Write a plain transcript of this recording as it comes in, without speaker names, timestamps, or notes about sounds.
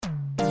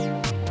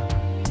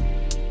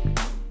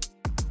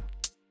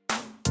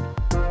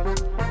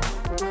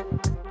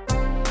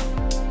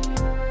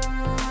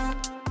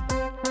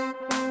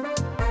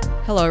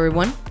Hello,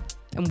 everyone,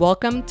 and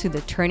welcome to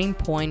the Turning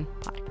Point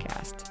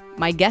podcast.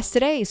 My guest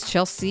today is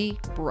Chelsea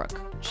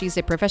Brooke. She's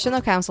a professional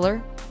counselor,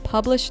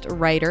 published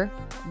writer,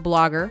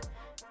 blogger,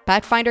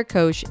 Pathfinder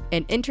coach,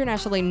 and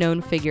internationally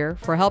known figure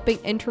for helping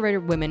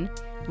introverted women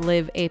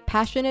live a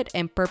passionate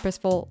and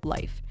purposeful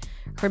life.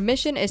 Her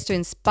mission is to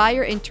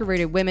inspire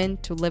introverted women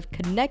to live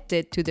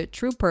connected to their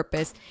true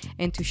purpose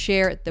and to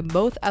share the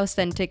most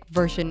authentic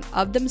version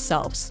of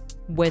themselves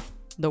with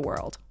the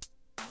world.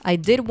 I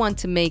did want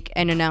to make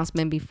an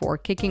announcement before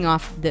kicking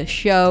off the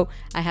show.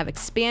 I have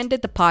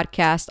expanded the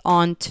podcast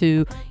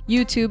onto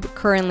YouTube.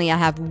 Currently, I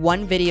have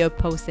one video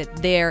posted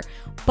there,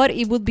 but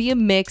it would be a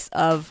mix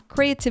of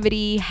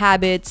creativity,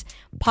 habits,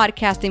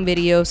 podcasting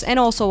videos, and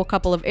also a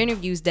couple of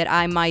interviews that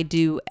I might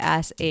do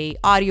as a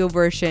audio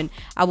version.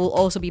 I will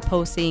also be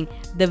posting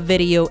the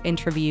video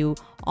interview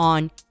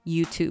on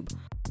YouTube.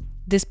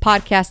 This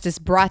podcast is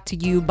brought to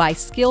you by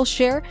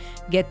Skillshare.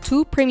 Get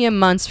 2 premium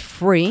months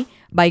free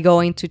by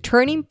going to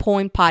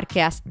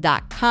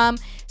turningpointpodcast.com.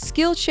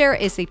 Skillshare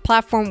is a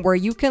platform where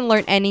you can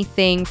learn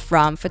anything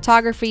from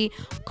photography,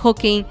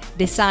 cooking,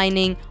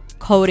 designing,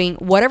 coding,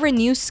 whatever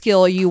new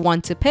skill you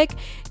want to pick.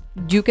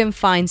 You can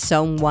find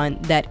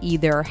someone that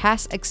either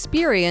has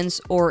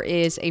experience or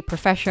is a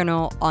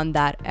professional on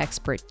that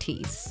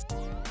expertise.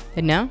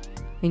 And now,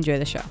 enjoy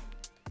the show.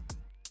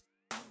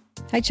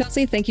 Hi,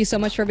 Chelsea. Thank you so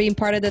much for being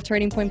part of the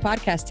Turning Point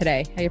podcast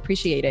today. I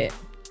appreciate it.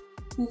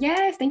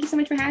 Yes, thank you so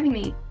much for having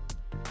me.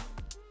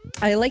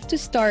 I like to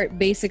start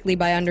basically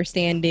by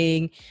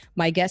understanding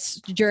my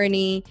guest's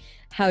journey.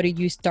 How did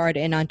you start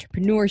in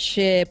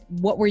entrepreneurship?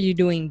 What were you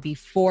doing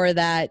before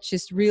that?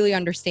 Just really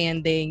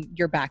understanding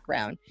your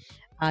background.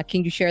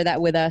 Can you share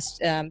that with us?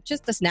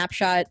 Just a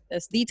snapshot,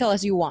 as detailed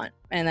as you want,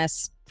 and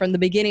as from the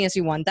beginning as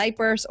you want.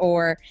 Diapers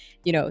or,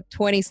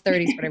 20s,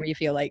 30s, whatever you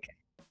feel like.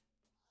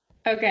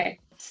 Okay,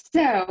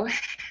 so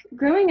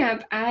growing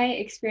up, I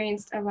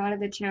experienced a lot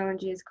of the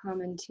challenges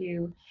common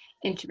to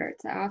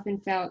introverts. I often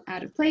felt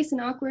out of place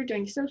and awkward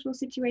during social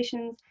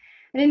situations.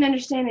 I didn't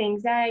understand the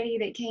anxiety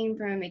that came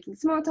from making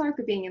small talk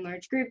or being in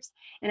large groups,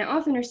 and I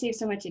often received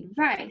so much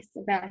advice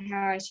about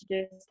how I should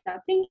just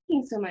stop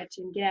thinking so much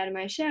and get out of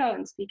my shell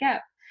and speak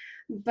up.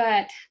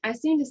 But I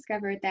soon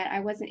discovered that I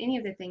wasn't any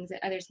of the things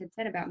that others had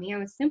said about me. I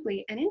was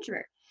simply an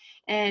introvert.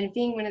 And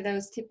being one of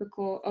those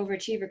typical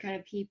overachiever kind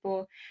of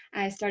people,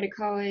 I started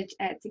college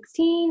at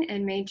 16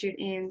 and majored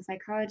in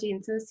psychology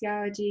and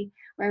sociology,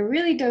 where I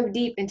really dove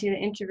deep into the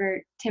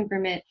introvert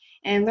temperament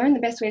and learned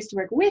the best ways to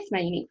work with my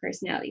unique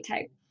personality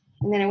type.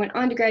 And then I went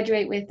on to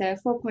graduate with a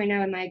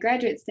 4.0 in my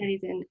graduate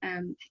studies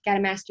and got a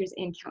master's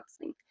in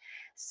counseling.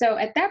 So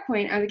at that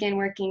point, I began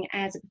working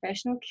as a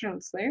professional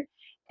counselor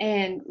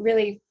and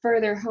really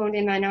further honed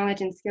in my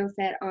knowledge and skill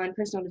set on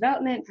personal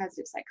development,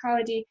 positive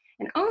psychology,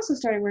 and also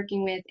started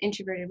working with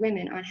introverted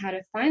women on how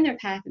to find their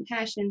path and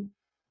passion,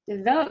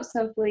 develop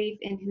self-belief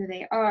in who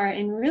they are,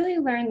 and really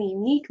learn the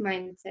unique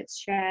mindset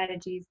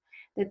strategies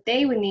that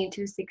they would need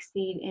to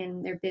succeed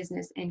in their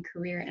business and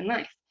career and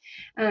life.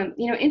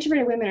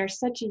 Introverted women are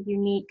such a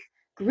unique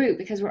group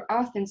because we're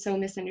often so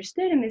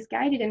misunderstood and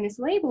misguided and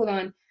mislabeled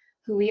on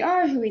who we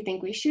are, who we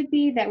think we should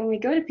be, that when we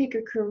go to pick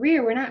a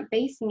career, we're not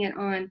basing it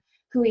on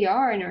who we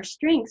are and our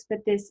strengths,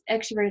 but this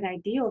extroverted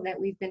ideal that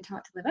we've been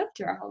taught to live up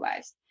to our whole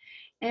lives.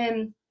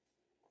 And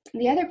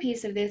the other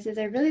piece of this is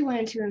I really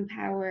wanted to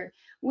empower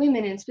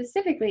women, and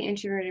specifically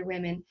introverted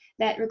women,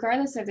 that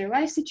regardless of their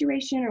life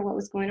situation or what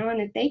was going on,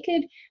 that they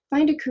could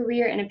find a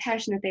career and a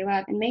passion that they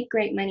love and make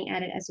great money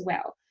at it as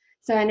well.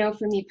 So I know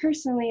for me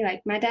personally,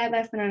 like my dad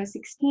left when I was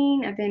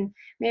 16. I've been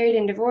married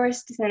and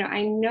divorced. So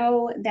I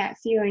know that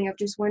feeling of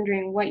just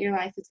wondering what your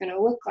life is going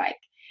to look like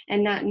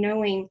and not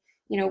knowing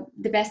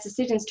the best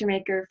decisions to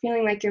make, or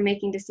feeling like you're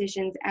making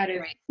decisions out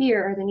of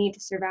fear or the need to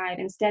survive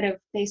instead of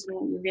based on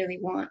what you really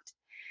want.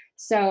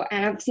 So,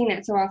 and I've seen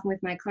that so often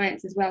with my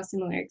clients as well,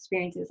 similar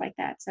experiences like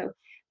that. So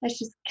that's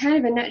just kind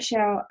of a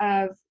nutshell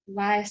of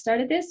why I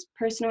started this,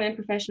 personal and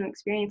professional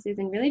experiences,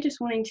 and really just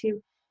wanting to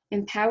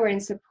empower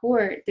and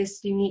support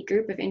this unique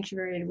group of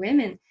introverted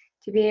women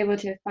to be able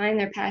to find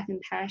their path and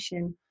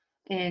passion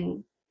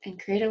and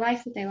create a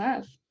life that they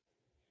love.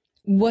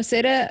 Was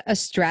it a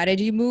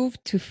strategy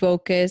move to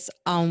focus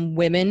on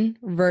women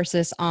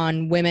versus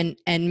on women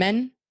and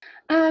men?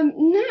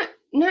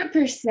 Not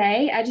per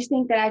se. I just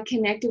think that I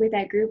connected with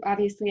that group.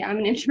 Obviously, I'm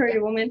an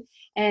introverted woman,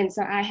 and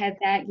so I had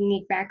that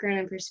unique background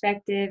and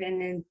perspective. And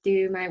then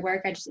through my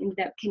work, I just ended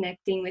up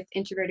connecting with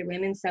introverted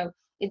women. So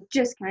it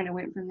just kind of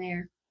went from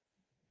there.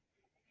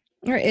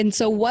 All right. And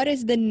so what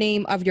is the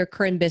name of your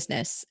current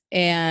business?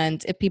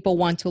 And if people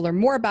want to learn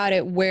more about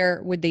it,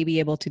 where would they be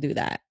able to do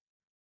that?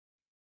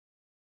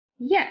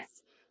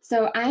 Yes.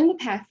 So I'm the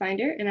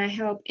Pathfinder, and I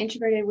help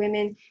introverted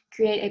women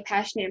create a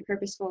passionate and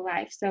purposeful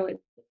life. So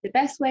the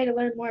best way to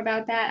learn more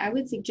about that, I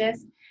would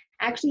suggest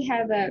actually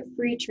have a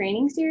free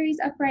training series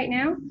up right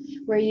now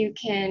where you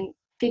can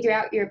figure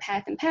out your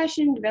path and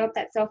passion, develop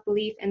that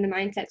self-belief and the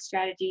mindset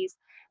strategies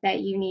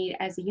that you need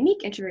as a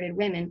unique introverted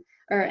woman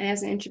or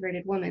as an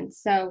introverted woman.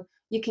 So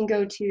you can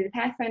go to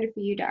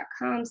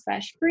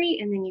thepathfinderforyou.com/free,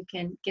 and then you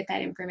can get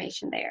that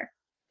information there.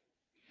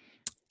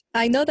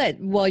 I know that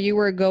while you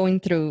were going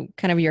through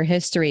kind of your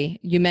history,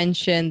 you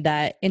mentioned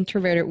that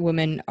introverted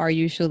women are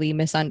usually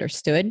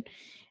misunderstood.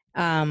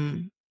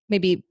 Um,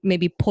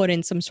 maybe put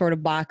in some sort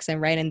of box, and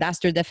right, and that's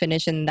their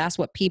definition. That's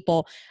what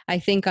people, I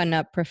think, on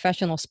a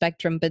professional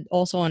spectrum, but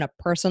also on a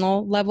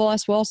personal level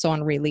as well. So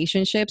on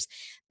relationships,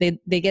 they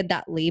get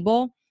that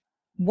label.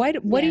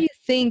 What do Yeah. you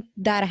think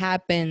that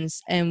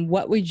happens, and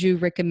what would you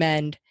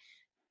recommend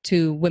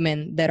to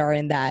women that are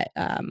in that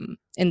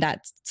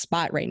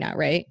spot right now,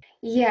 right?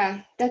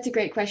 Yeah, that's a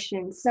great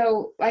question.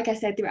 So, like I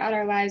said, throughout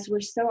our lives, we're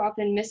so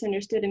often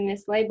misunderstood and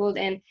mislabeled.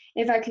 And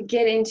if I could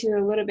get into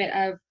a little bit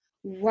of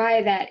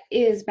why that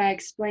is by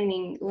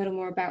explaining a little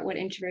more about what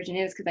introversion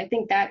is, because I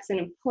think that's an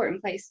important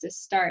place to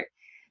start.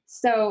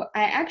 So,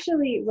 I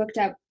actually looked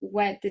up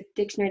what the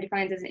dictionary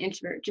defines as an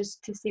introvert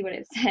just to see what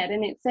it said.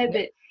 And it said Yep.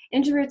 that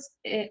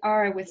introverts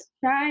are a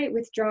shy,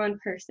 withdrawn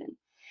person.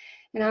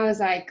 And I was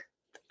like,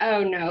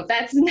 oh no,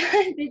 that's not,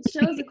 it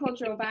shows a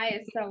cultural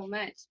bias so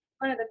much.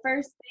 One of the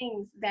first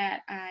things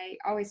that I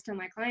always tell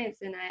my clients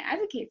and I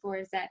advocate for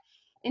is that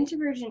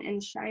introversion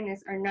and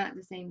shyness are not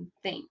the same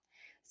thing.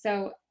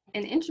 So,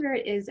 an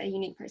introvert is a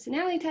unique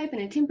personality type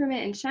and a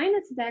temperament, and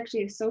shyness is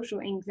actually a social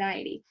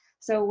anxiety.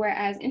 So,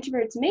 whereas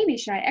introverts may be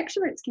shy,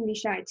 extroverts can be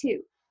shy too.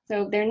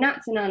 So, they're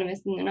not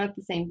synonymous and they're not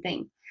the same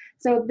thing.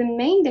 So, the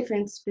main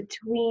difference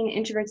between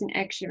introverts and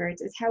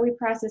extroverts is how we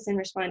process and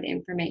respond to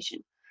information.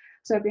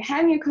 So if you're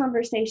having a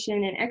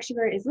conversation, an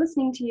extrovert is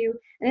listening to you,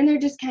 and then they're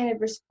just kind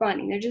of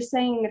responding. They're just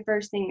saying the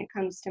first thing that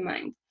comes to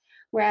mind.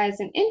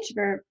 Whereas an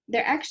introvert,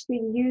 they're actually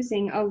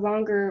using a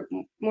longer,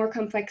 more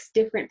complex,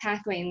 different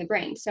pathway in the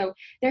brain. So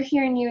they're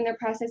hearing you and they're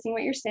processing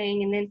what you're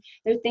saying, and then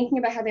they're thinking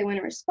about how they want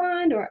to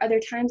respond, or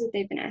other times that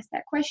they've been asked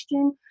that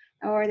question,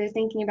 or they're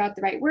thinking about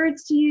the right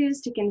words to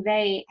use to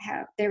convey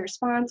how their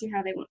response or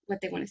how they want what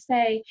they want to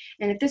say.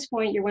 And at this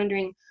point, you're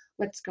wondering,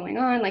 what's going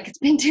on, like it's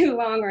been too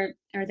long,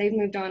 or they've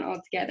moved on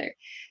altogether.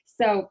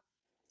 So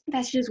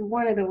that's just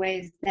one of the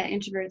ways that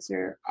introverts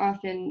are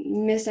often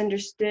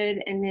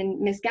misunderstood and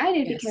then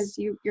misguided, Yes. because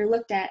you're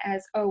looked at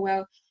as, oh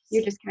well,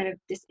 you're just kind of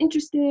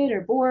disinterested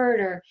or bored,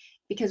 or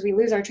because we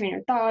lose our train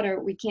of thought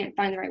or we can't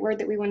find the right word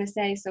that we want to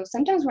say. So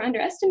sometimes we're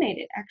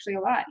underestimated actually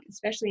a lot,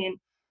 especially in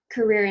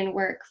career and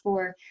work,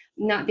 for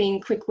not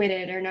being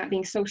quick-witted or not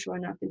being social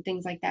enough and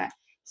things like that.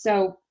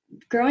 So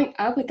growing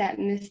up with that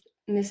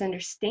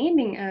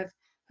misunderstanding of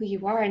who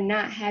you are and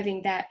not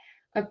having that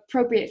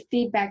appropriate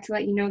feedback to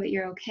let you know that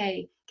you're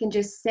okay can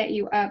just set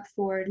you up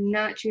for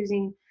not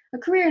choosing a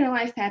career and a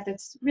life path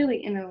that's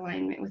really in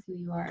alignment with who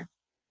you are.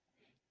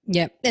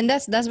 Yeah, and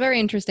that's very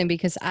interesting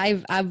because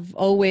I've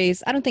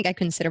always, I don't think I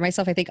consider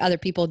myself. I think other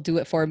people do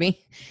it for me.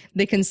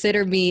 They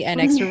consider me an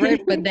extrovert,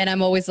 but then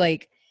I'm always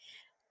like,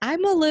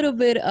 I'm a little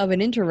bit of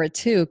an introvert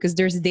too, because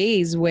there's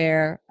days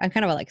where I'm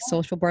kind of a, like,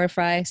 social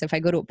butterfly. So if I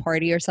go to a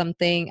party or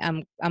something,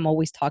 I'm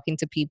always talking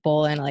to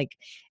people, and like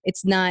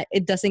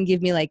it doesn't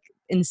give me like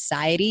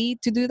anxiety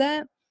to do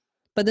that.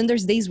 But then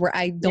there's days where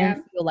I don't Yeah,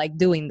 feel like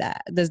doing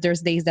that.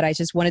 There's days that I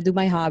just want to do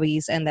my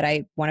hobbies and that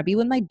I want to be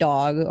with my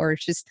dog, or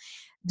just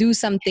do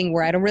something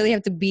where I don't really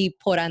have to be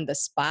put on the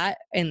spot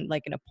and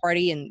like in a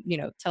party and,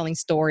 telling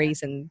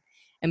stories and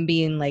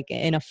being like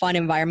in a fun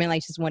environment. I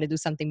just want to do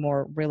something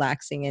more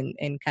relaxing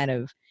and kind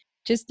of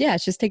just, yeah,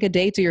 just take a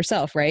day to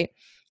yourself, right?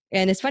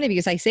 And it's funny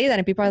because I say that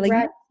and people are like, no,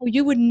 right.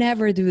 you would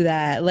never do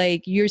that.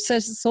 Like, you're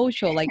such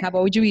social. Like, how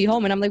about would you be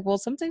home? And I'm like, well,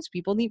 sometimes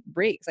people need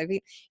breaks. I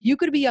think you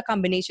could be a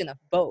combination of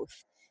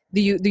both. Do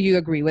you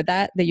agree with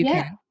that? That you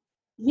Yeah, can?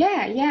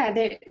 yeah.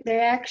 They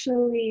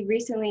actually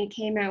recently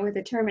came out with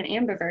a term, an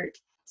ambivert.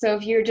 So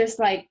if you're just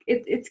like,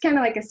 it's kind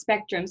of like a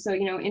spectrum. So,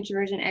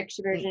 introversion, Mm.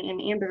 extroversion,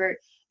 and ambivert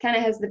kind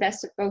of has the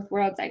best of both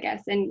worlds, I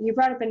guess. And you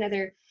brought up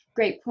another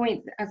great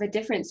point of a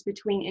difference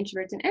between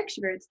introverts and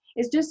extroverts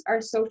is just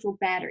our social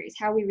batteries,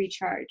 how we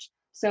recharge.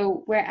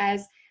 So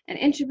whereas an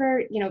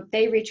introvert,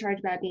 they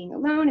recharge by being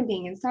alone and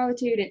being in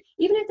solitude. And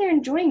even if they're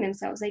enjoying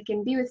themselves, they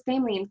can be with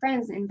family and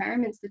friends and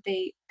environments that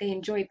they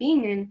enjoy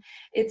being in.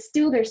 It's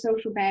still their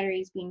social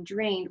batteries being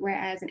drained,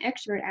 whereas an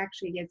extrovert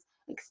actually gets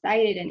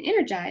excited and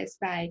energized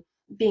by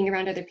being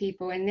around other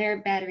people, and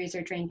their batteries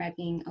are drained by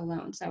being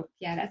alone. So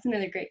yeah, that's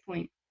another great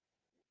point.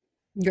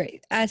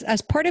 Great.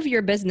 As part of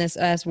your business,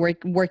 as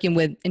working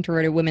with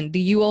introverted women, do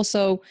you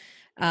also,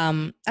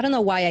 I don't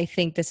know why I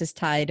think this is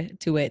tied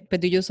to it,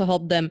 but do you also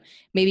help them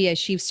maybe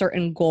achieve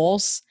certain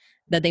goals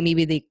that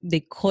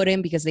they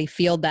couldn't because they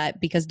feel that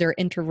because they're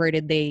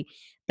introverted,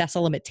 that's a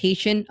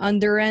limitation on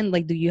their end?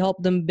 Like, do you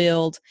help them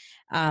build,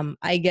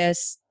 I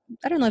guess,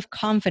 I don't know if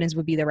confidence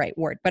would be the right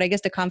word, but I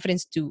guess the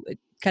confidence to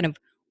kind of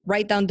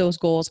write down those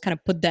goals, kind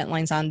of put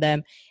deadlines on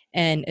them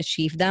and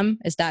achieve them?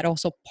 Is that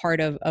also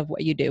part of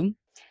what you do?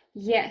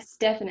 Yes,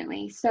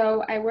 definitely.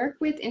 So I work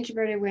with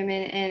introverted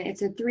women, and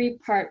it's a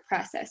three-part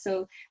process.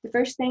 So the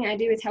first thing I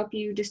do is help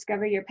you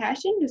discover your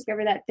passion,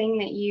 discover that thing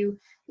that you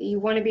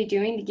want to be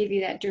doing to give you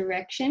that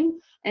direction.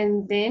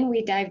 And then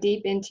we dive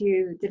deep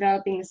into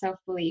developing the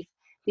self-belief,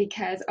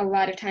 because a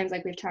lot of times,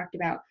 like we've talked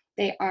about,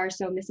 they are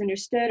so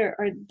misunderstood,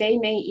 or they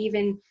may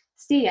even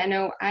see. I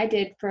know I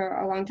did for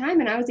a long time,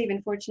 and I was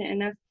even fortunate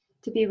enough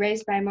to be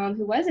raised by a mom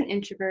who was an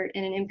introvert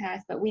and an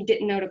empath, but we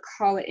didn't know to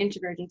call it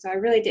introversion. So I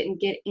really didn't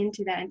get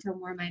into that until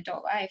more of my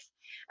adult life.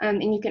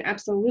 And you can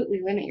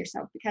absolutely limit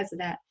yourself because of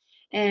that.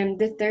 And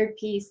the third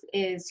piece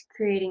is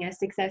creating a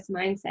success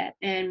mindset.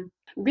 And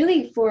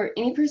really, for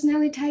any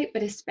personality type,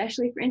 but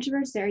especially for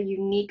introverts, there are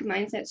unique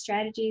mindset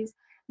strategies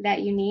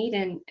that you need.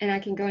 And I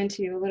can go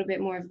into a little bit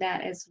more of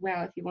that as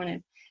well if you want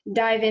to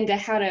dive into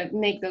how to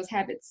make those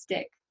habits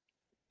stick.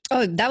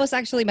 Oh, that was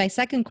actually my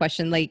second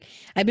question. Like,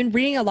 I've been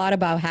reading a lot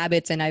about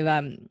habits, and I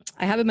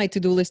have in my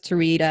to-do list to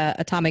read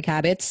Atomic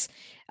Habits,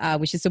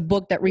 which is a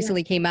book that Yeah.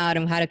 recently came out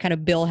on how to kind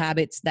of build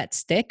habits that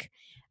stick.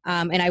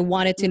 And I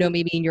wanted to know,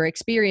 maybe in your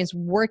experience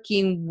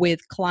working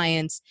with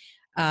clients,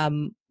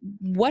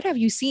 what have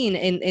you seen,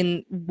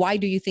 and why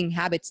do you think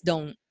habits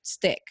don't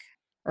stick,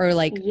 or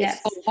like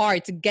it's so Yes.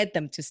 hard to get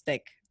them to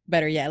stick?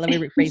 Better yet, let me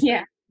rephrase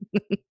Yeah.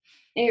 that.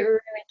 It really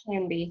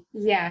can be.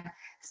 Yeah.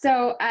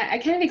 So I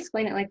kind of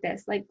explain it like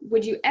this. Like,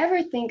 would you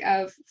ever think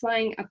of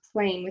flying a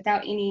plane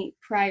without any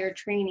prior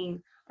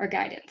training or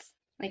guidance?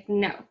 Like,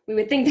 no, we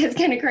would think that's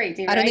kind of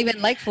crazy, I don't right?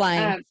 even like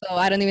flying, Um, so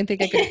I don't even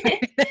think I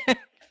could.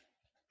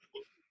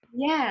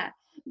 yeah.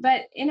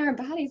 But in our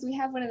bodies, we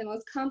have one of the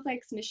most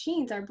complex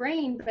machines, our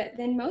brain, but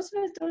then most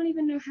of us don't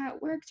even know how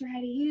it works or how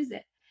to use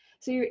it.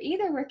 So you're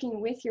either working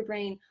with your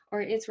brain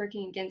or it's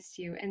working against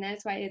you. And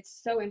that's why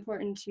it's so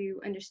important to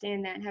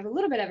understand that and have a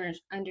little bit of an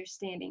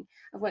understanding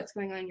of what's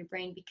going on in your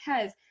brain,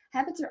 because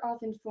habits are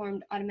often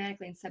formed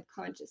automatically and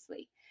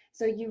subconsciously.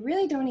 So you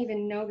really don't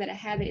even know that a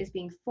habit is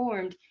being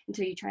formed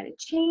until you try to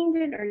change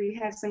it or you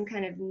have some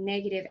kind of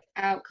negative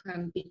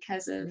outcome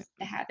because of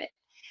the habit.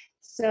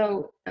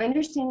 So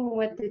understanding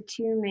what the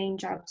two main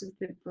jobs of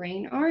the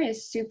brain are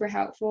is super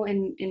helpful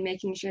in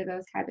making sure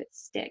those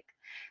habits stick.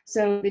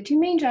 So the two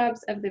main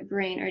jobs of the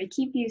brain are to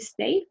keep you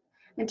safe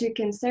and to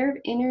conserve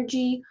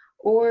energy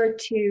or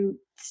to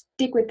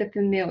stick with the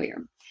familiar.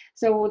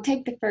 So we'll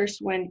take the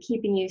first one,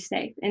 keeping you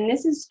safe. And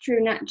this is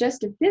true not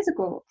just of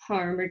physical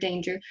harm or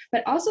danger,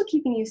 but also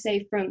keeping you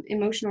safe from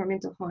emotional or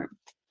mental harm.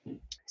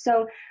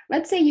 So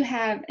let's say you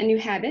have a new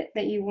habit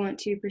that you want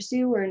to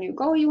pursue or a new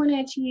goal you want to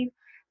achieve.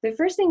 The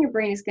first thing your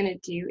brain is going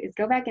to do is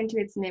go back into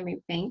its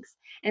memory banks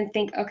and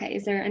think, okay,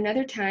 is there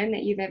another time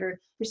that you've ever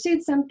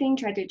pursued something,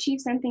 tried to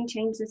achieve something,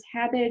 change this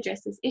habit,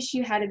 address this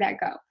issue? How did that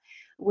go?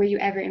 Were you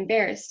ever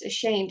embarrassed,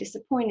 ashamed,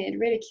 disappointed,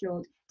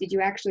 ridiculed? Did you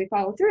actually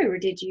follow through or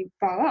did you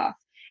fall off?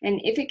 And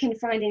if it can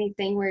find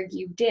anything where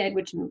you did,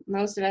 which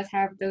most of us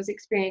have those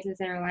experiences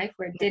in our life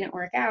where it didn't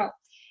work out,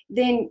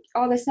 then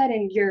all of a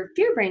sudden your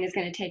fear brain is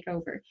going to take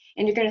over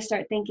and you're going to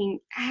start thinking,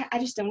 I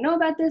just don't know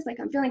about this. Like,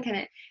 I'm feeling kind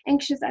of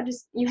anxious.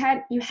 You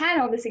had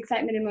all this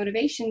excitement and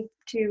motivation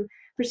to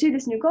pursue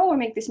this new goal or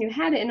make this new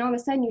habit. And all of a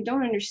sudden you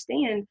don't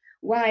understand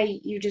why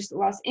you just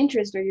lost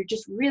interest or you're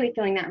just really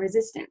feeling that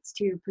resistance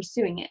to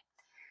pursuing it.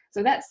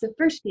 So that's the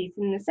first piece.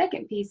 And the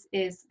second piece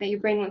is that your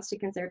brain wants to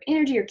conserve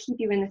energy or keep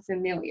you in the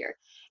familiar.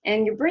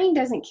 And your brain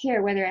doesn't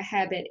care whether a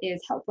habit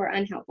is helpful or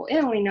unhelpful.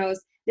 It only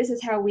knows this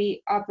is how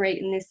we operate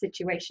in this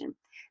situation.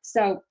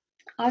 So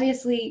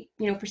obviously,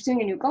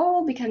 pursuing a new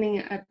goal, becoming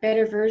a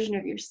better version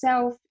of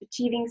yourself,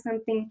 achieving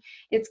something,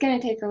 it's going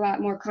to take a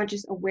lot more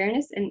conscious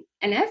awareness and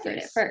effort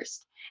at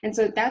first. And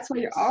so that's why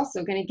you're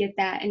also going to get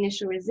that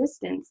initial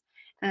resistance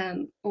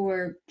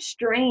or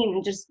strain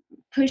and just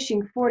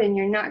pushing forward, and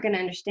you're not going to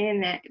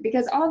understand that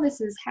because all this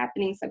is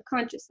happening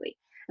subconsciously.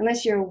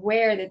 Unless you're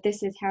aware that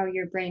this is how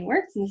your brain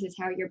works and this is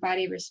how your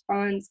body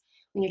responds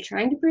when you're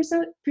trying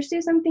to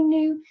pursue something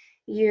new,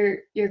 you're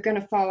going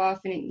to fall off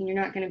and you're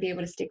not going to be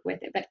able to stick with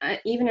it. But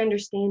even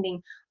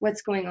understanding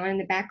what's going on in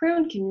the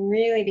background can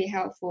really be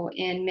helpful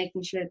in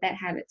making sure that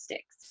habit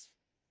sticks.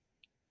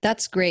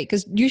 That's great,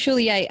 because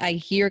usually I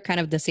hear kind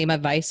of the same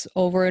advice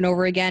over and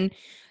over again.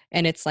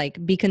 And it's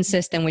like, be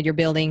consistent with your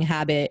building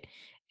habit,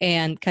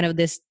 and kind of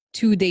this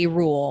 2-day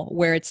rule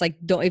where it's like,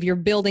 if you're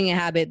building a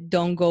habit,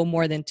 don't go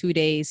more than 2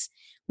 days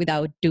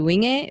without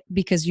doing it,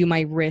 because you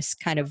might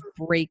risk kind of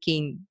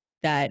breaking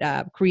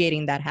that,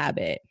 creating that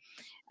habit.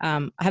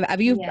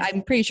 Have you, Yes.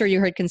 I'm pretty sure you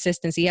heard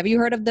consistency. Have you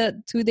heard of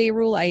the 2-day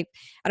rule? I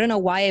don't know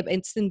why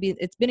it's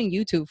been in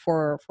YouTube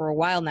for a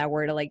while now,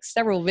 where like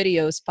several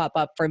videos pop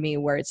up for me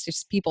where it's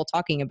just people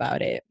talking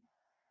about it.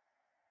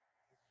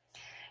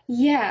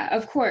 Yeah,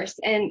 of course.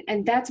 And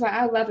that's why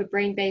I love a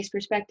brain-based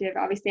perspective.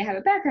 Obviously, I have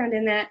a background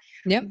in that,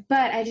 Yep.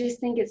 but I just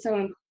think it's so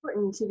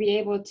important to be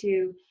able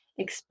to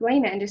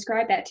explain that and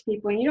describe that to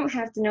people. And you don't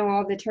have to know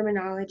all the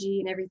terminology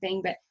and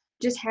everything, but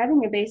just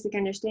having a basic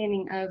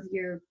understanding of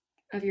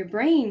your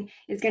brain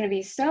is going to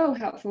be so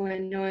helpful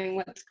in knowing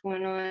what's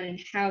going on and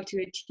how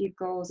to achieve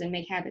goals and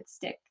make habits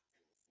stick.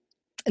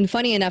 And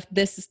funny enough,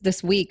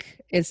 this week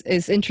is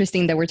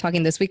interesting that we're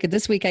talking this week.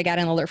 This week, I got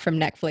an alert from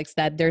Netflix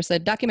that there's a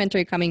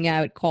documentary coming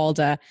out called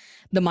 "The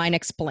Mind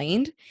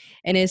Explained,"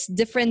 and it's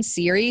different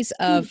series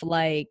of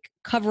like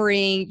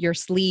covering your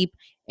sleep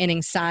and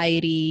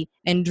anxiety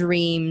and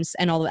dreams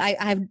and all.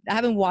 I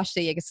haven't watched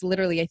it yet. It's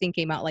literally, I think,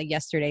 came out like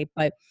yesterday,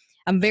 but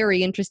I'm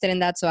very interested in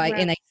that.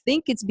 Right. I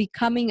think it's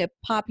becoming a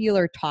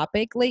popular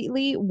topic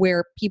lately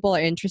where people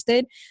are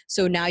interested.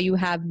 So now you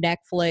have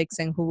Netflix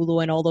and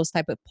Hulu and all those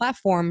type of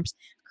platforms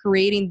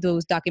creating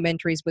those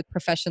documentaries with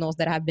professionals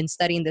that have been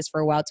studying this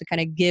for a while to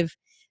kind of give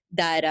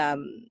that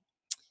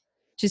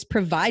just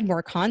provide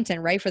more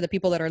content, right, for the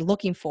people that are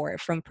looking for it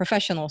from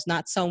professionals,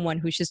 not someone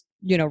who's just,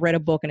 read a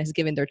book and has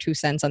given their 2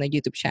 cents on a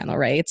YouTube channel,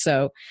 right?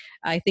 So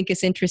I think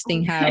it's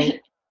interesting how Right.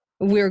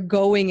 we're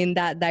going in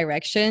that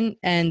direction.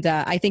 And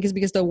I think it's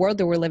because the world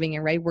that we're living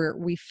in, right, where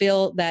we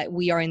feel that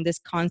we are in this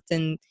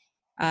constant,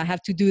 I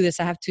have to do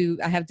this, I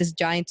have this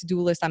giant to-do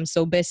list, I'm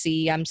so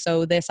busy, I'm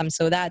so this, I'm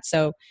so that.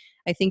 So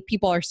I think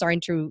people are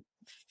starting to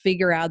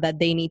figure out that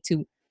they need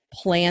to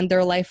plan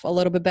their life a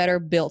little bit better,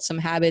 build some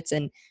habits,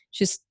 and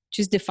just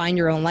define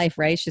your own life,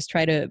 right? Just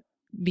try to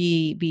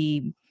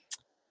be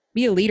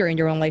a leader in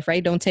your own life,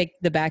 right? Don't take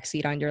the back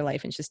seat on your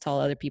life and just tell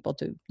other people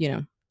to,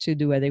 to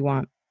do what they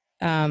want.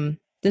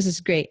 This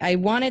is great. I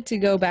wanted to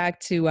go back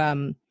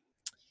to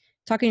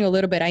talking a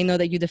little bit. I know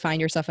that you define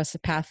yourself as a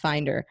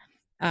pathfinder.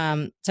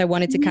 So I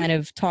wanted to Mhm. kind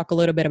of talk a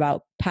little bit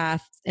about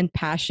paths and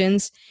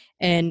passions,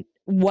 and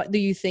what do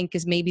you think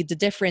is maybe the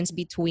difference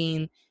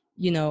between,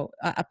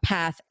 a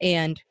path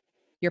and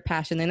your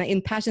passion?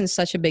 And passion is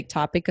such a big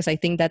topic because I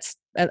think that's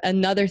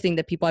another thing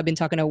that people have been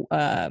talking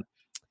to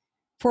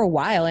for a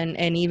while.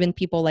 And even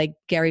people like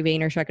Gary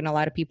Vaynerchuk and a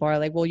lot of people are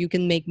like, well, you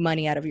can make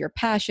money out of your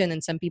passion.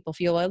 And some people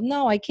feel, well,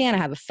 no, I can't, I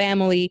have a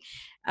family.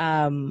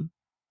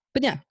 But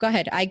yeah, go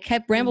ahead. I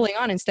kept rambling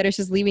on instead of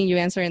just leaving you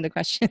answering the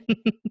question.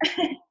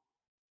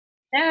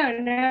 No,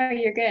 no,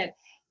 you're good.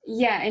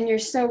 Yeah, and you're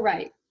so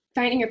right.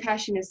 Finding your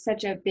passion is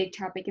such a big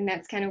topic, and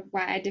that's kind of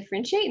why I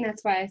differentiate, and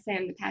that's why I say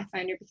I'm the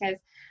pathfinder, because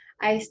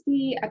I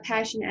see a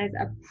passion as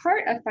a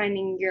part of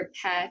finding your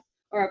path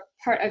or a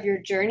part of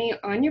your journey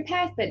on your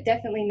path, but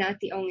definitely not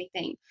the only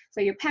thing.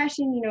 So your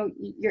passion,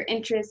 your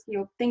interests,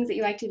 things that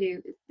you like to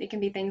do, it can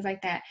be things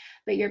like that.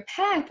 But your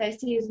path, I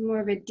see, is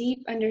more of a deep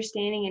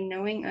understanding and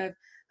knowing of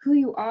who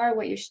you are,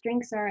 what your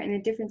strengths are, and the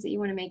difference that you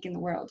want to make in the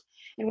world.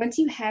 And once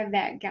you have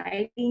that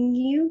guiding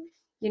you,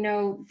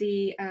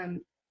 the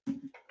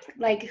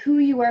like who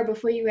you were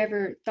before you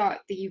ever thought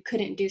that you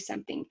couldn't do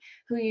something,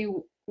 who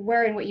you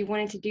were and what you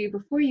wanted to do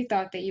before you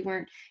thought that you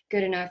weren't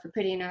good enough or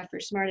pretty enough or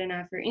smart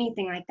enough or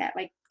anything like that.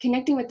 Like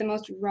connecting with the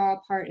most raw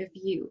part of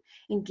you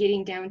and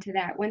getting down to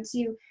that. Once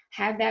you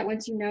have that,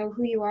 once you know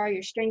who you are,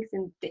 your strengths,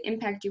 and the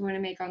impact you want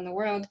to make on the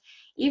world,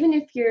 even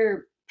if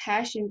your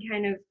passion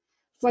kind of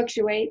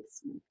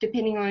fluctuates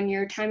depending on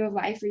your time of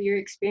life or your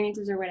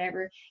experiences or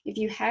whatever, if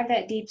you have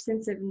that deep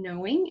sense of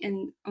knowing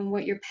and on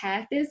what your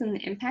path is and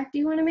the impact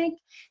you want to make,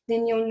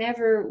 then you'll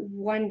never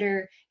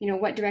wonder,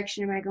 what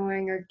direction am I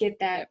going, or get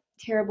that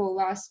terrible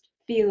lost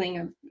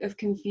feeling of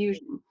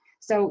confusion.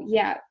 So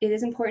yeah, it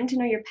is important to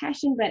know your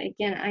passion, but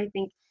again, I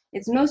think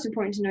it's most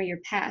important to know your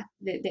path,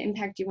 the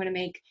impact you want to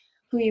make,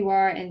 who you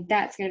are, and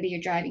that's going to be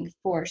your driving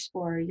force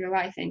for your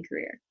life and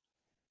career.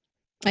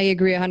 I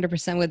agree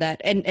 100% with that.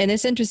 And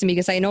it's interesting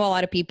because I know a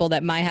lot of people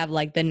that might have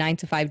like the 9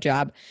 to 5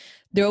 job.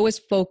 They're always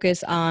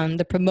focused on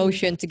the Mm.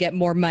 promotion to get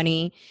more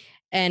money.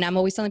 And I'm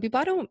always telling people,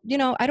 I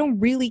don't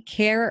really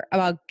care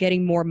about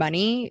getting more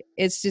money.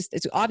 It's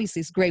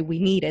obviously it's great. We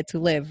need it to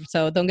live.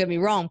 So don't get me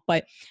wrong.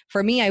 But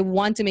for me, I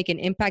want to make an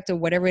impact on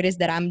whatever it is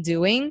that I'm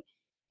doing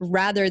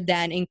rather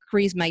than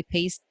increase my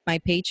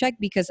paycheck,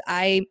 because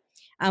I'm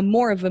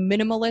more of a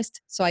minimalist,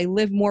 so I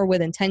live more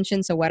with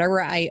intention. So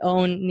whatever I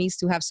own needs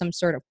to have some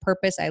sort of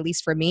purpose, at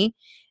least for me.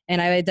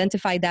 And I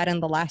identified that in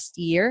the last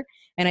year.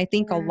 And I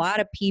think a Yeah. lot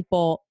of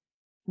people,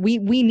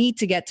 we need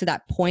to get to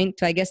that point,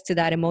 to I guess to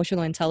that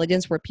emotional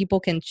intelligence where people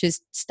can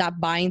just stop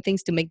buying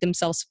things to make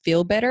themselves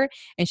feel better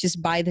and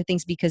just buy the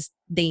things because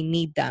they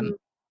need them.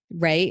 Mm.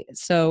 Right.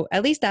 So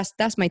at least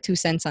that's my 2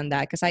 cents on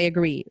that, because I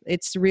agree.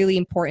 It's really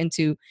important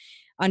to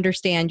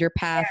understand your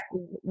path.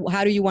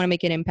 How do you want to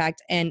make an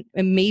impact? And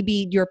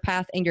maybe your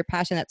path and your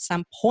passion at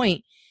some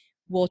point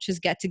will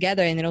just get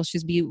together and it'll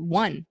just be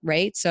one,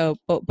 right? So,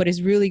 but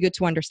it's really good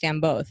to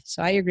understand both.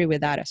 So I agree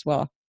with that as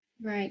well.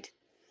 Right.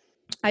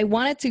 I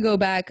wanted to go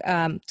back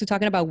to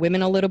talking about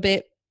women a little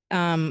bit,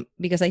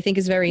 because I think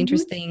it's very Hmm.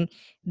 interesting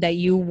that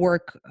you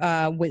work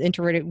with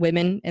introverted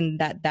women and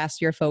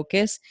that's your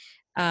focus.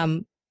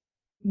 Um,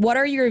 what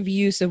are your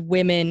views of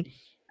women,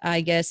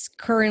 I guess,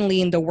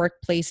 currently in the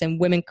workplace and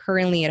women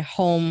currently at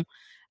home?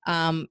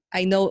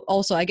 I know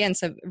also, again,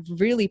 it's a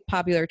really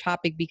popular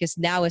topic because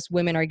now as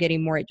women are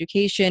getting more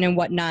education and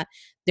whatnot,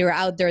 they're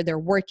out there, they're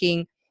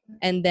working,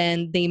 and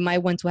then they might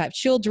want to have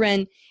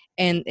children.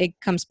 And it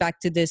comes back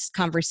to this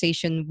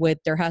conversation with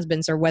their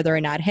husbands or whether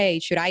or not, hey,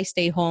 should I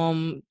stay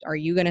home? Are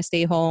you going to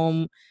stay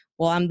home?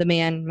 Well, I'm the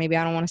man. Maybe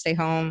I don't want to stay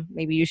home.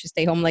 Maybe you should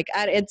stay home. Like,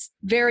 it's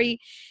very,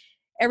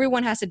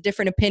 everyone has a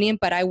different opinion,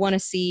 but I want to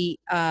see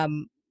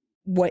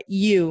what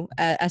you,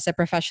 as a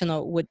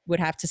professional, would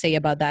have to say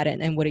about that,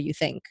 and what do you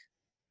think?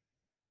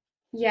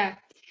 Yeah.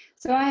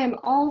 So I am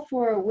all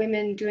for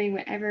women doing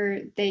whatever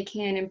they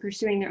can and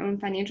pursuing their own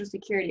financial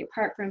security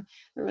apart from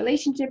a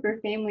relationship or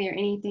family or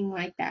anything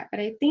like that. But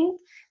I think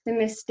the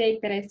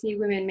mistake that I see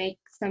women make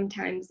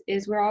sometimes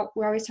is we're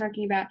always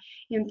talking about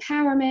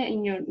empowerment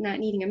and not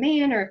needing a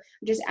man or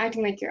just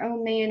acting like your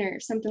own man or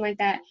something like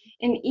that.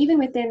 And even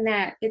within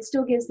that, it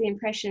still gives the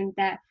impression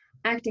that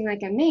acting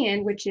like a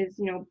man, which is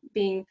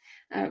being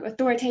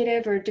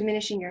authoritative or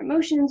diminishing your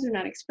emotions or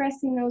not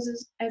expressing those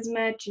as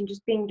much and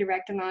just being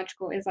direct and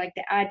logical is like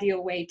the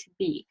ideal way to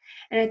be.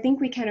 And I think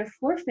we kind of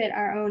forfeit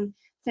our own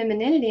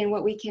femininity and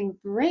what we can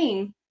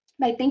bring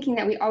by thinking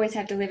that we always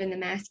have to live in the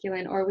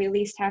masculine, or we at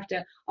least have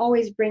to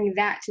always bring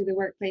that to the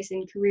workplace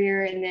and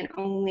career, and then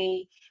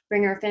only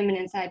bring our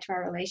feminine side to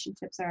our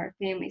relationships or our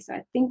family. So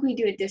I think we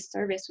do a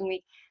disservice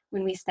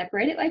when we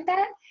separate it like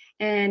that,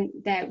 and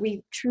that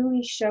we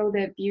truly show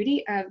the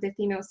beauty of the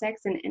female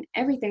sex and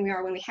everything we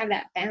are when we have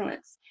that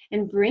balance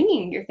and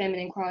bringing your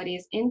feminine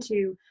qualities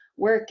into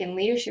work and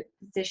leadership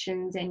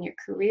positions and your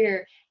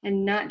career,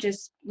 and not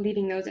just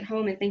leaving those at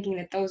home and thinking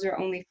that those are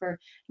only for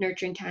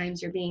nurturing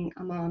times or being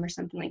a mom or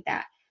something like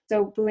that.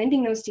 So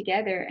blending those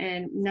together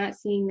and not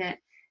seeing that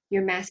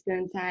your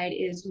masculine side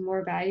is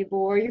more valuable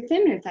or your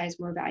feminine side is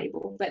more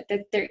valuable, but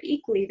that they're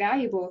equally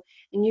valuable,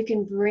 and you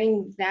can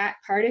bring that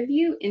part of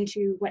you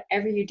into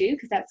whatever you do,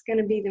 because that's going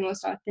to be the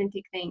most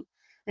authentic thing.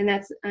 And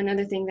that's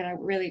another thing that I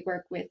really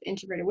work with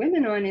introverted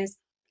women on, is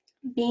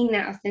being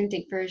that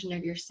authentic version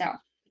of yourself,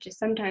 which is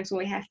sometimes when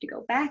we have to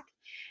go back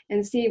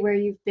and see where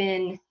you've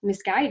been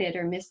misguided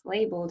or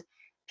mislabeled,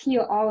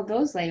 peel all of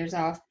those layers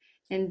off,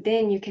 and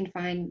then you can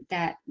find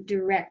that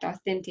direct,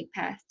 authentic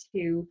path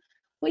to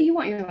what you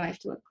want your life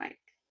to look like.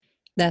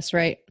 That's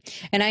right.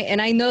 And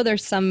I know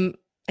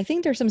I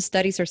think there's some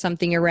studies or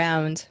something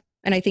around,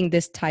 and I think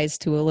this ties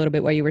to a little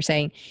bit what you were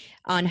saying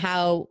on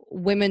how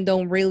women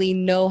don't really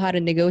know how to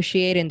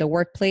negotiate in the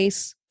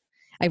workplace.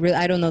 I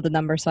don't know the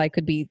number, so I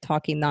could be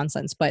talking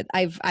nonsense, but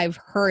I've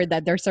heard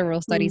that there's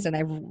several studies Mm. and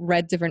I've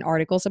read different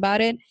articles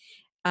about it.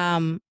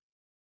 Um,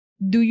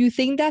 do you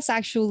think that's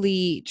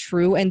actually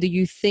true? And do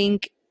you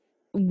think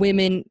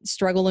women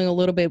struggling a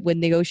little bit with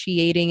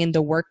negotiating in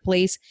the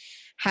workplace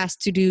has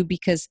to do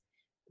because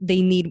they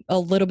need a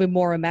little bit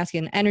more of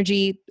masculine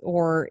energy,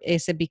 or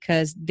is it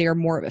because they're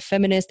more of a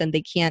feminist and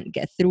they can't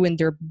get through and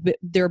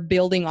they're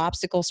building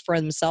obstacles for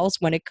themselves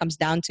when it comes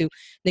down to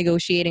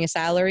negotiating a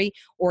salary,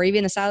 or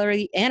even a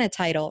salary and a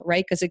title,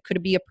 right? Because it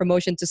could be a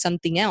promotion to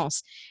something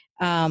else.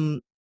 um,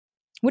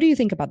 what do you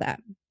think about that?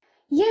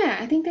 Yeah,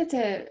 I think that's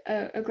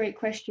a great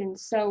question.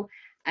 So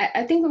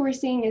I think what we're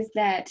seeing is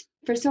that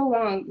for so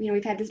long,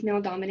 we've had this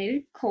male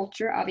dominated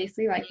culture,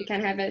 obviously, like we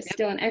kind of have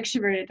still an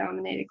extroverted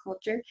dominated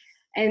culture.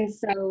 And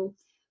so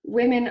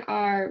women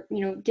are,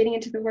 getting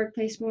into the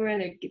workplace more,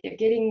 they're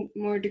getting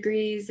more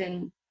degrees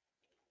and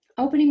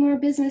opening more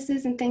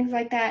businesses and things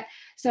like that.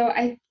 So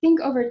I think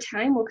over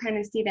time we'll kind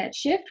of see that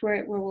shift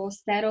where we'll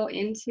settle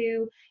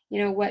into,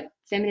 what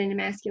feminine and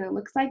masculine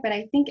looks like. But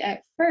I think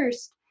at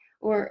first,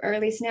 or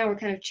at least now, we're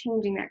kind of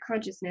changing that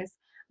consciousness.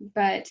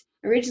 But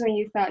originally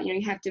you thought,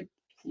 you have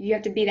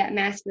to be that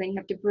masculine, you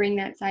have to bring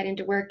that side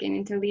into work and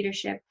into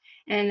leadership.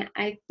 And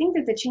I think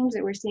that the change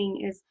that we're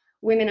seeing is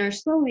women are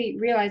slowly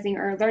realizing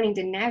or learning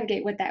to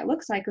navigate what that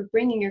looks like of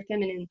bringing your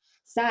feminine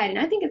side. And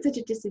I think it's such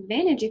a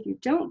disadvantage if you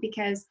don't,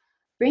 because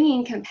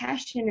bringing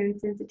compassion and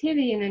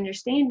sensitivity and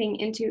understanding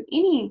into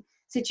any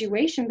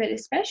situation, but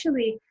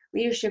especially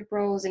leadership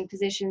roles and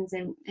positions,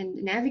 and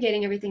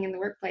navigating everything in the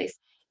workplace,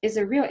 is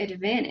a real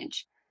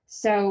advantage.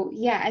 So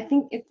yeah, I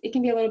think it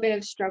can be a little bit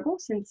of struggle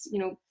since,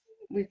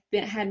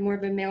 had more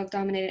of a male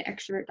dominated,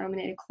 extrovert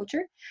dominated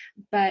culture.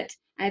 But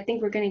I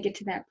think we're going to get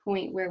to that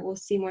point where we'll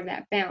see more of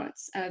that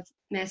balance of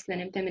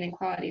masculine and feminine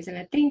qualities. And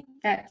I think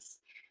that's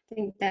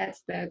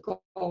the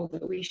goal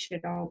that we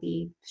should all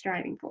be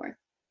striving for.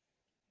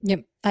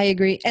 Yep, I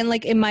agree. And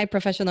like in my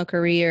professional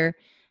career,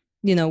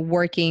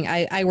 working,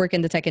 I work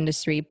in the tech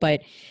industry,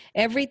 but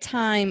every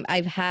time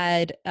I've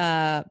had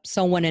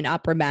someone in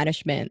upper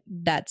management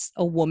that's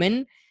a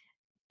woman,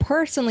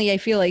 personally, I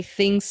feel like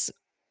things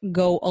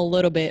go a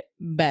little bit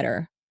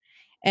better.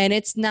 And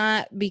it's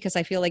not because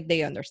I feel like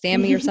they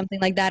understand me or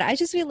something like that. I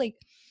just feel like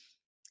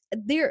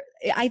they're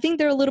I think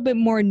they're a little bit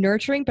more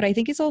nurturing, but I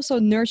think it's also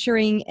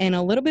nurturing and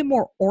a little bit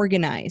more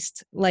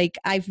organized. Like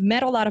I've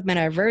met a lot of men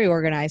that are very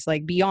organized,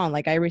 like beyond,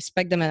 like I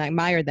respect them and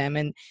admire them,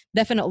 and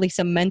definitely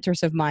some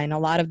mentors of mine, a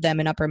lot of them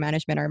in upper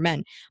management are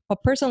men.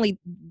 But personally,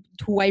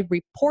 who I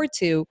report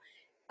to,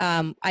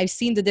 I've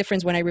seen the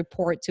difference when I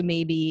report to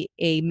maybe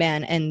a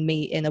man and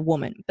me and a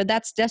woman. But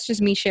that's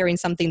just me sharing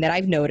something that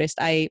I've noticed.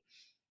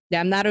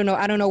 Yeah, I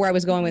don't know where I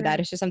was going with that.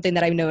 Mhm. It's just something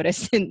that I've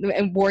noticed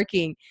and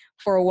working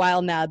for a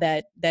while now,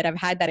 that I've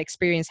had that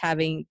experience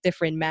having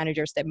different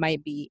managers that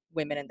might be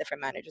women and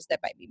different managers that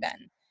might be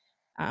men.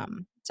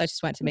 So I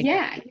just wanted to make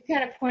that. Yeah, you're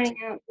kind of pointing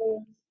out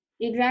those,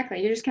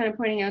 exactly. You're just kind of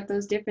pointing out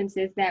those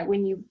differences, that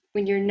when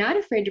you're not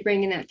afraid to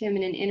bring in that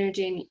feminine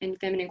energy and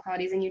feminine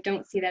qualities, and you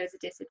don't see that as a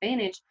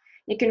disadvantage,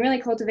 it can really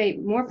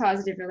cultivate more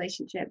positive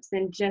relationships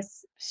than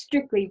just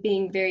strictly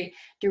being very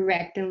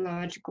direct and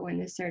logical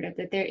and assertive,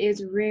 that there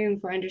is room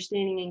for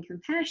understanding and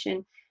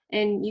compassion.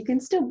 And you can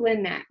still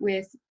blend that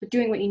with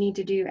doing what you need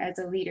to do as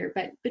a leader,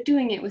 but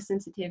doing it with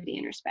sensitivity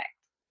and respect.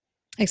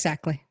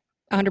 Exactly.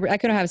 100%. I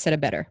couldn't have said it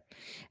better.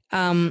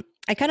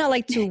 I kind of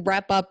like to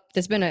wrap up.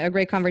 There's been a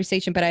great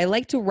conversation, but I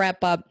like to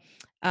wrap up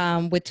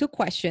with two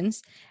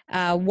questions.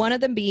 One of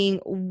them being,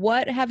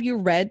 what have you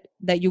read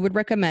that you would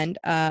recommend,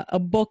 a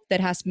book that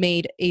has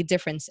made a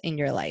difference in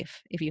your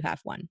life, if you have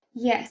one?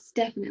 Yes,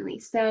 definitely.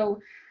 So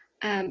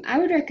I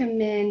would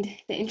recommend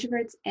The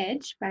Introvert's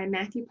Edge by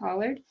Matthew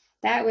Pollard.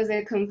 That was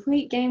a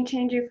complete game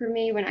changer for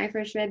me when I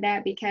first read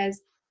that,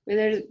 because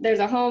there's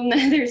a whole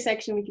nother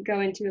section we could go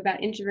into about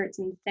introverts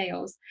and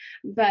sales.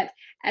 But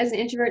as an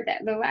introvert,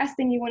 the last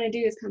thing you want to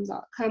do is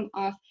come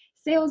off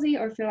salesy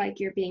or feel like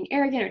you're being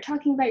arrogant or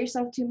talking about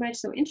yourself too much.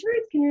 So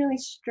introverts can really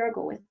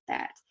struggle with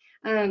that.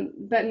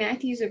 But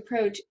Matthew's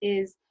approach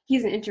is,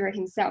 he's an introvert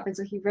himself, and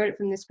so he wrote it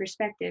from this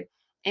perspective.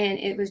 And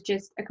it was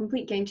just a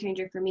complete game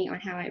changer for me on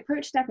how I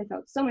approach stuff. I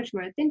felt so much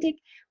more authentic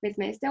with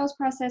my sales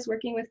process,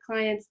 working with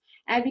clients,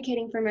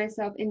 advocating for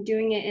myself, and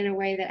doing it in a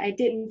way that I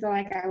didn't feel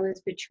like I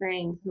was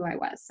betraying who I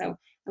was. So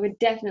I would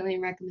definitely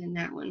recommend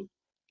that one.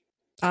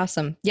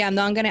 Awesome. Yeah,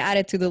 no, I'm going to add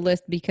it to the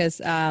list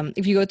because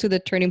if you go to the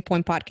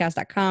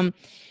turningpointpodcast.com,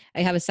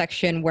 I have a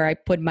section where I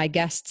put my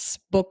guests'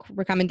 book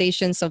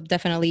recommendations. So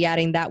definitely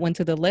adding that one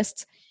to the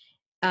list.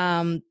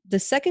 The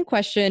second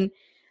question,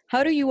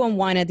 how do you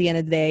unwind at the end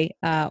of the day?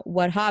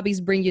 What hobbies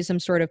bring you some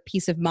sort of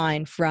peace of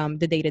mind from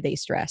the day-to-day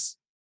stress?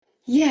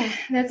 Yeah,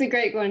 that's a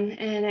great one,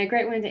 and a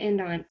great one to end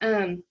on.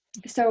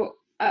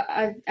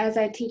 As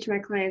I teach my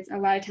clients, a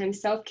lot of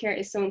times self-care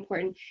is so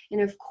important. And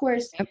of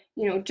course, Yep.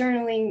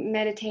 Journaling,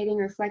 meditating,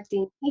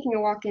 reflecting, taking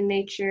a walk in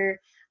nature,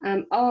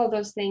 all of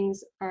those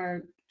things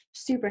are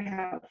super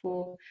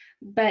helpful.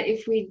 But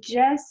if we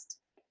just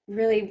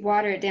really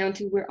water it down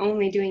to we're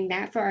only doing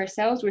that for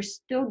ourselves, we're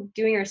still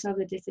doing ourselves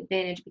a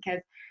disadvantage, because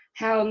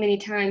how many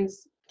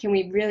times can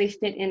we really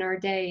fit in our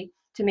day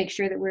to make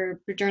sure that we're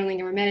journaling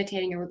or we're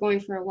meditating or we're going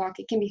for a walk?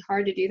 It can be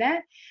hard to do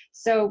that.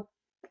 So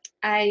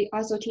I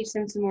also teach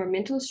them some more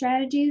mental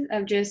strategies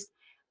of just,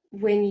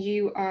 when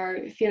you are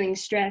feeling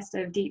stressed,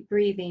 of deep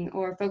breathing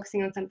or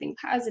focusing on something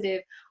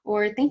positive,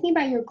 or thinking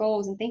about your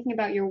goals and thinking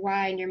about your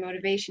why and your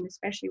motivation,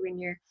 especially when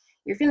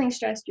you're feeling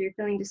stressed or you're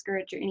feeling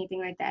discouraged or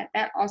anything like that.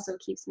 That also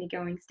keeps me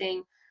going,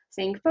 staying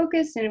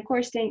focused, and of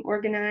course staying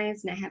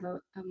organized. And I have a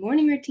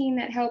morning routine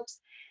that helps.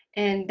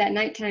 And that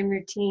nighttime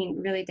routine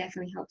really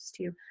definitely helps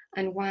to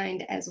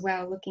unwind as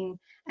well, looking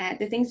at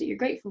the things that you're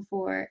grateful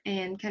for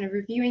and kind of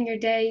reviewing your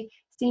day,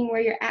 seeing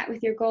where you're at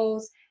with your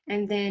goals,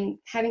 and then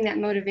having that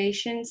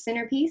motivation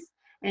centerpiece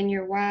and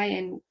your why,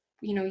 and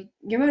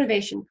your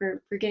motivation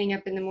for getting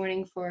up in the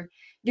morning, for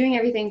doing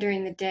everything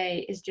during the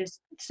day, is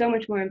just so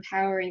much more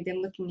empowering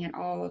than looking at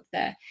all of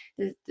the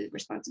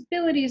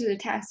responsibilities or the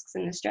tasks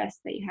and the stress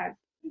that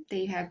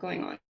you have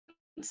going on.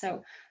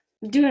 So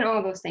doing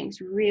all those things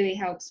really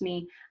helps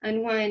me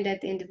unwind at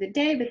the end of the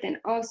day, but then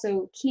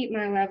also keep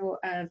my level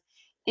of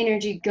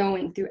energy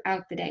going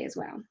throughout the day as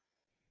well.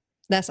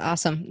 That's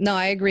awesome. No,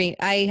 I agree.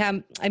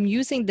 I'm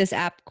using this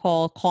app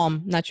called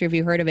Calm. Not sure if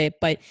you heard of it,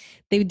 but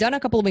they've done a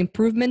couple of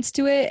improvements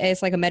to it.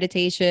 It's like a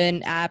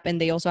meditation app,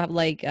 and they also have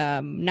like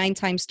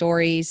nighttime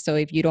stories. So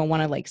if you don't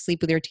want to like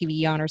sleep with your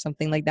TV on or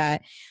something like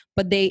that,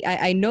 but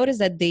I noticed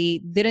that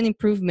they did an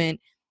improvement,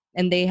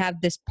 and they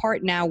have this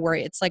part now where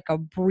it's like a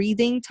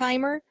breathing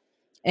timer.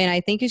 And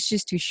I think it's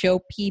just to show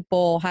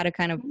people how to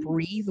kind of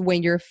breathe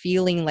when you're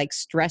feeling like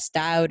stressed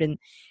out and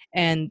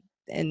and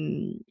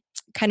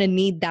kind of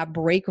need that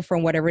break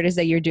from whatever it is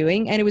that you're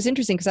doing. And it was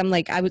interesting because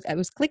I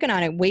was clicking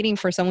on it waiting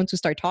for someone to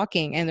start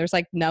talking, and there's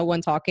like no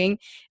one talking.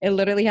 It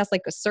literally has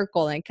like a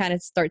circle and it kind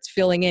of starts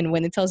filling in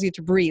when it tells you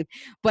to breathe.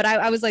 But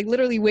I was like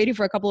literally waiting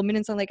for a couple of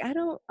minutes. I'm like,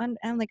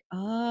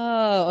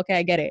 oh, okay,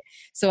 I get it.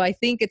 So I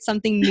think it's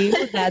something new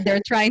that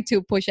they're trying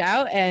to push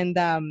out, and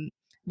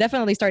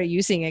definitely started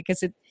using it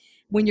because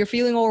when you're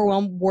feeling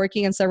overwhelmed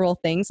working on several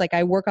things, like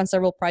I work on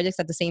several projects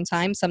at the same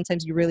time,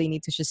 sometimes you really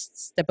need to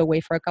just step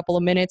away for a couple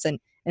of minutes and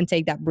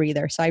take that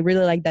breather. So I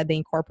really like that they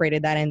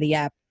incorporated that in the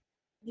app.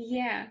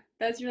 Yeah,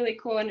 that's really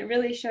cool. And it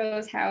really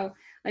shows how,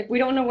 like, we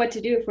don't know what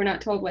to do if we're not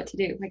told what to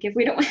do. Like, if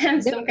we don't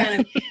have Yep. some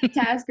kind of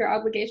task or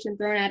obligation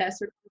thrown at us,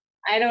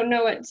 I don't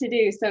know what to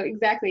do. So,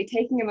 exactly,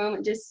 taking a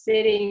moment, just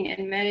sitting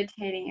and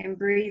meditating and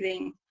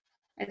breathing,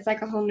 it's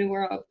like a whole new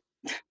world.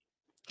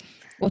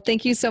 Well,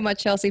 thank you so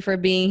much, Chelsea, for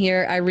being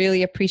here. I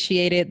really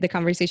appreciate it. The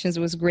conversations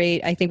was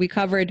great. I think we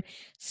covered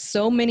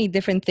so many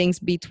different things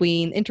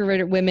between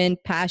introverted women,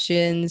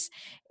 passions,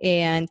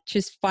 and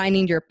just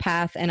finding your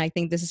path. And I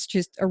think this is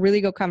just a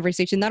really good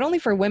conversation, not only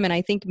for women.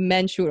 I think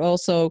men should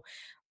also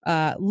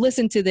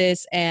listen to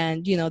this,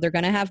 and they're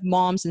going to have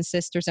moms and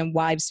sisters and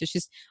wives. So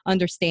just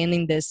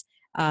understanding this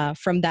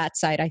from that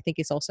side, I think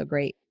is also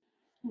great.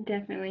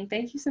 Definitely.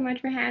 Thank you so much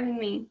for having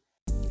me.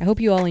 I hope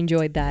you all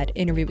enjoyed that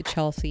interview with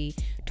Chelsea,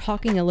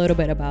 talking a little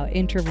bit about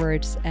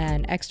introverts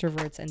and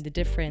extroverts and the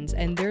difference.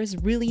 And there's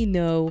really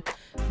no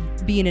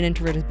being an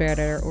introvert is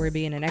better or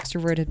being an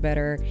extrovert is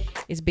better.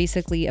 It's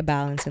basically a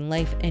balance in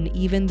life. And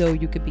even though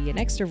you could be an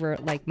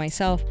extrovert like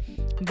myself,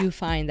 you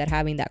find that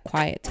having that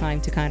quiet time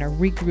to kind of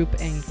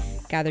regroup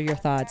and gather your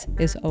thoughts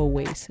is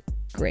always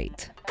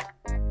great.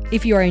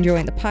 If you are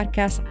enjoying the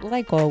podcast,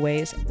 like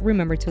always,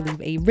 remember to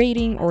leave a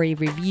rating or a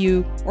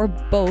review or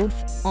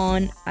both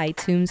on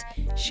iTunes.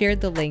 Share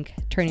the link,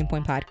 Turning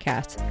Point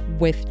Podcast,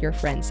 with your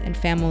friends and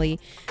family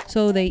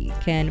so they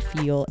can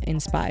feel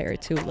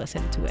inspired to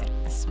listen to it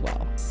as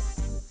well.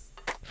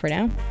 For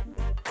now,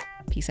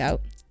 peace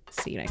out.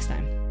 See you next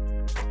time.